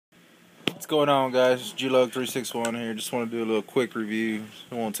What's going on, guys? It's Glug361 here. Just want to do a little quick review.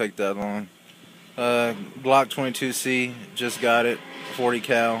 It won't take that long. Glock 22C, just got it, 40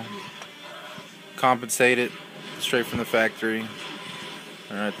 cal, compensated, straight from the factory.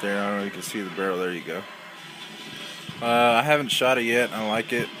 Right there, I don't know if you can see the barrel. There you go. I haven't shot it yet. I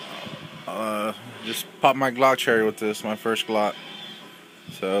like it. Just popped my Glock cherry with this, my first Glock.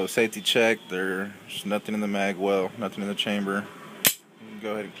 So safety check. There's nothing in the mag well, nothing in the chamber.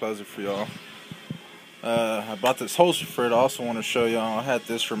 Go ahead and close it for y'all. I bought this holster for it. I also want to show y'all. I had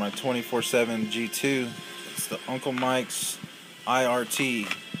this for my 24/7 G2. It's the Uncle Mikes IRT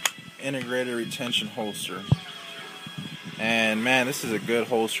integrated retention holster. And man, this is a good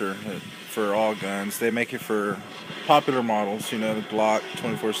holster for all guns. They make it for popular models, you know, the Glock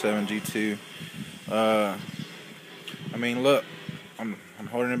 24/7 G2. I mean, look, I'm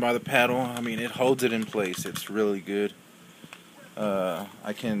holding it by the paddle. I mean, it holds it in place. It's really good.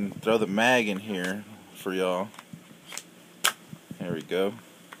 I can throw the mag in here for y'all. There we go.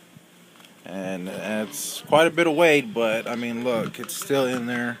 And it's quite a bit of weight, but I mean, look, it's still in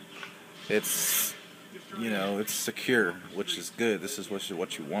there. It's, you know, it's secure, which is good. This is what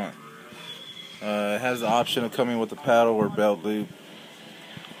you want. It has the option of coming with a paddle or belt loop.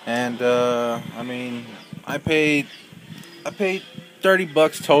 And I mean, I paid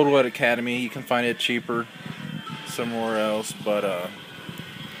 $30 total at Academy. You can find it cheaper somewhere else, but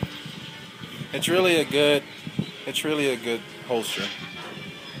it's really a good holster.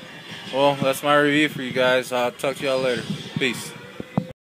 Well, that's my review for you guys. I'll talk to y'all later. Peace.